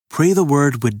Pray the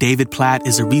Word with David Platt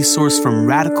is a resource from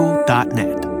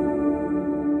radical.net.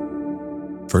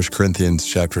 1 Corinthians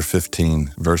chapter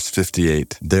 15, verse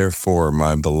 58. Therefore,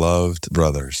 my beloved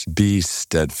brothers, be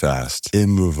steadfast,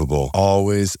 immovable,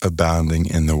 always abounding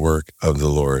in the work of the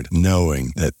Lord,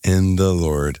 knowing that in the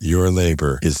Lord your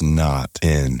labor is not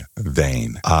in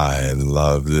vain. I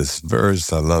love this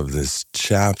verse. I love this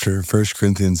chapter, 1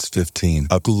 Corinthians 15,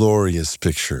 a glorious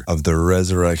picture of the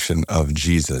resurrection of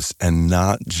Jesus, and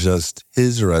not just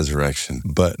his resurrection,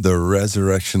 but the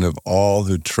resurrection of all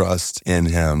who trust in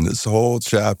him. This whole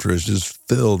chapter is just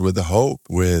filled with hope,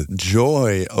 with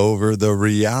joy over the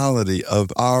reality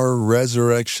of our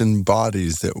resurrection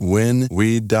bodies, that when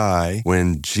we die,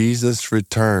 when Jesus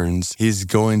returns, he's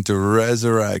going to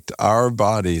resurrect our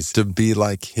bodies to be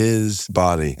like his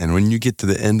body. And when you get to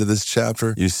the end of this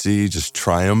chapter, you see just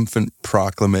triumphant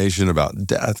proclamation about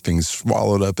death being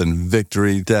swallowed up in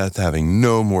victory, death having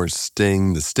no more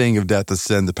sting. The sting of death is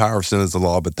sin, the power of sin is the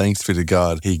law, but thanks be to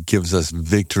God, he gives us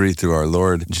victory through our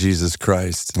Lord Jesus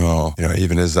Christ. Oh,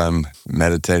 even as I'm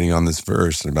meditating on this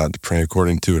verse and about to pray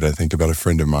according to it, I think about a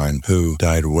friend of mine who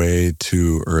died way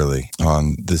too early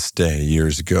on this day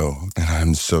years ago. And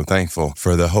I'm so thankful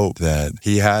for the hope that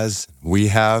we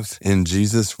have in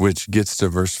Jesus, which gets to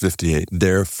verse 58.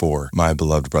 Therefore, my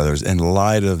beloved brothers, in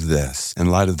light of this, in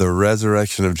light of the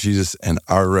resurrection of Jesus and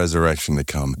our resurrection to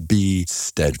come, be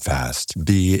steadfast,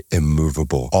 be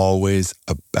immovable, always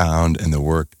abound in the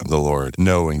work of the Lord,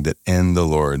 knowing that in the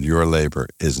Lord your labor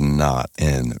is not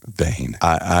in vain.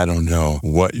 I don't know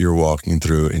what you're walking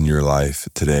through in your life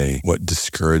today, what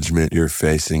discouragement you're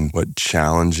facing, what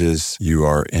challenges you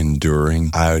are enduring.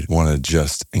 I want to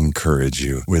just encourage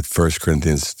you with 1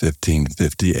 Corinthians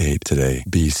 15:58 today.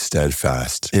 Be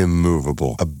steadfast,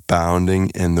 immovable, abounding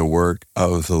in the work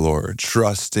of the Lord,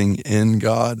 trusting in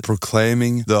God,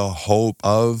 proclaiming the hope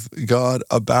of God.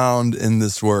 Abound in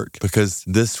this work, because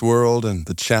this world and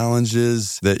the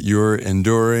challenges that you're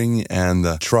enduring and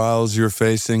the trials you're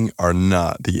facing are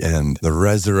not the end. The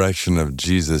resurrection of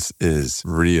Jesus is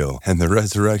real, and the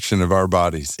resurrection of our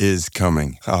bodies is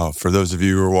coming. For those of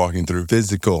you who are walking through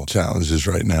physical challenges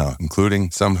right now,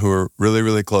 including some who are really,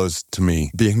 really close to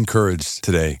me, be encouraged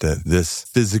today that this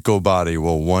physical body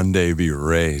will one day be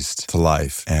raised to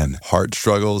life, and heart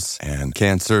struggles and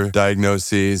cancer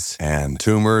diagnoses and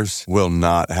tumors will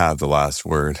not have the last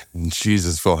word.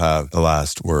 Jesus will have the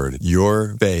last word.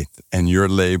 Your faith and your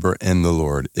labor in the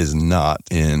Lord is not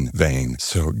in vain.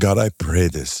 So God, I pray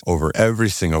this over every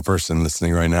single person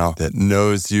listening right now that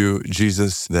knows you,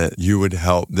 Jesus, that you would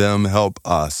help them, help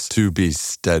us to be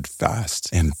steadfast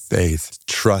in faith,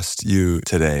 trust you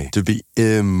today, to be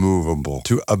immovable,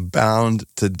 to abound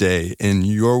today in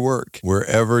your work,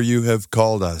 wherever you have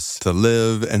called us to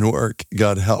live and work.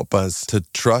 God, help us to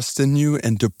trust in you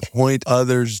and to point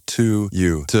others to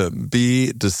you, to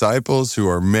be disciples who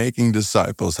are making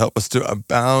disciples. Help us to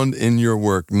abound in your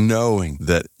work, knowing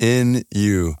that in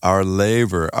you, our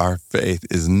labor, our faith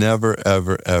is never,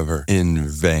 ever, ever in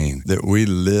vain, that we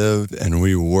live and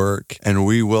we work and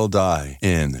we will die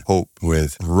in hope,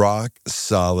 with rock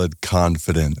solid,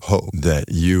 confident hope that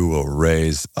you will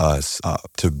raise us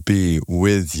up to be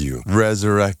with you,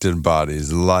 resurrected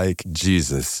bodies like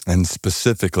Jesus, and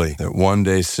specifically that one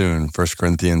day soon, 1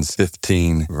 Corinthians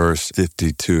 15, verse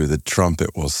 52, the trumpet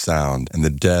will sound and the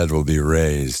dead will be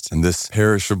raised, and this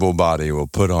perishable body will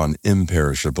put on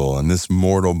imperishable, and this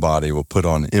mortal body will put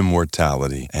on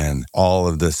immortality, and all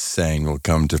of this saying will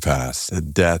come to pass.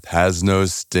 That death has no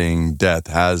sting, death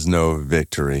has no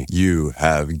victory. You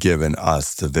have given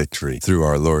us the victory through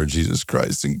our Lord Jesus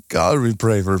Christ. And God, we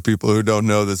pray for people who don't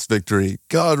know this victory.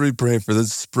 God, we pray for the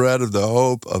spread of the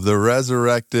hope of the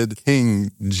resurrected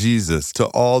King Jesus to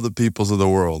all the peoples of the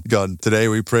world. God, today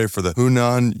we pray for the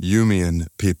Hunan Yumian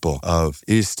people of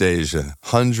East Asia,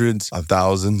 hundreds of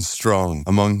thousands strong,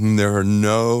 among whom there are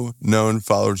no known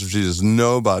followers of Jesus,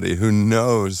 nobody who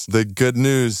knows the good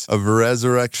news of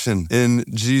resurrection in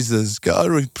Jesus.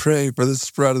 God, we pray for the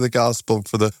spread of the gospel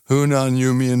for the Hunan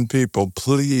Yumian people.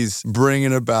 Please bring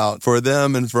it about for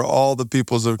them and for all the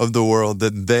peoples of the world,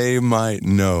 that they might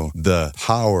know the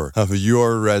power of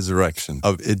your resurrection,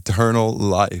 of eternal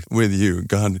life with you.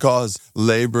 God, cause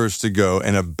laborers to go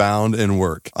and abound in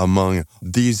work among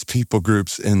these people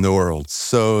groups in the world,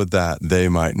 so that they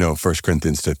might know 1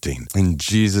 Corinthians 15. In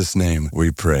Jesus' name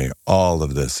we pray all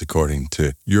of this according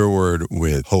to your word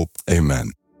with hope.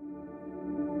 Amen.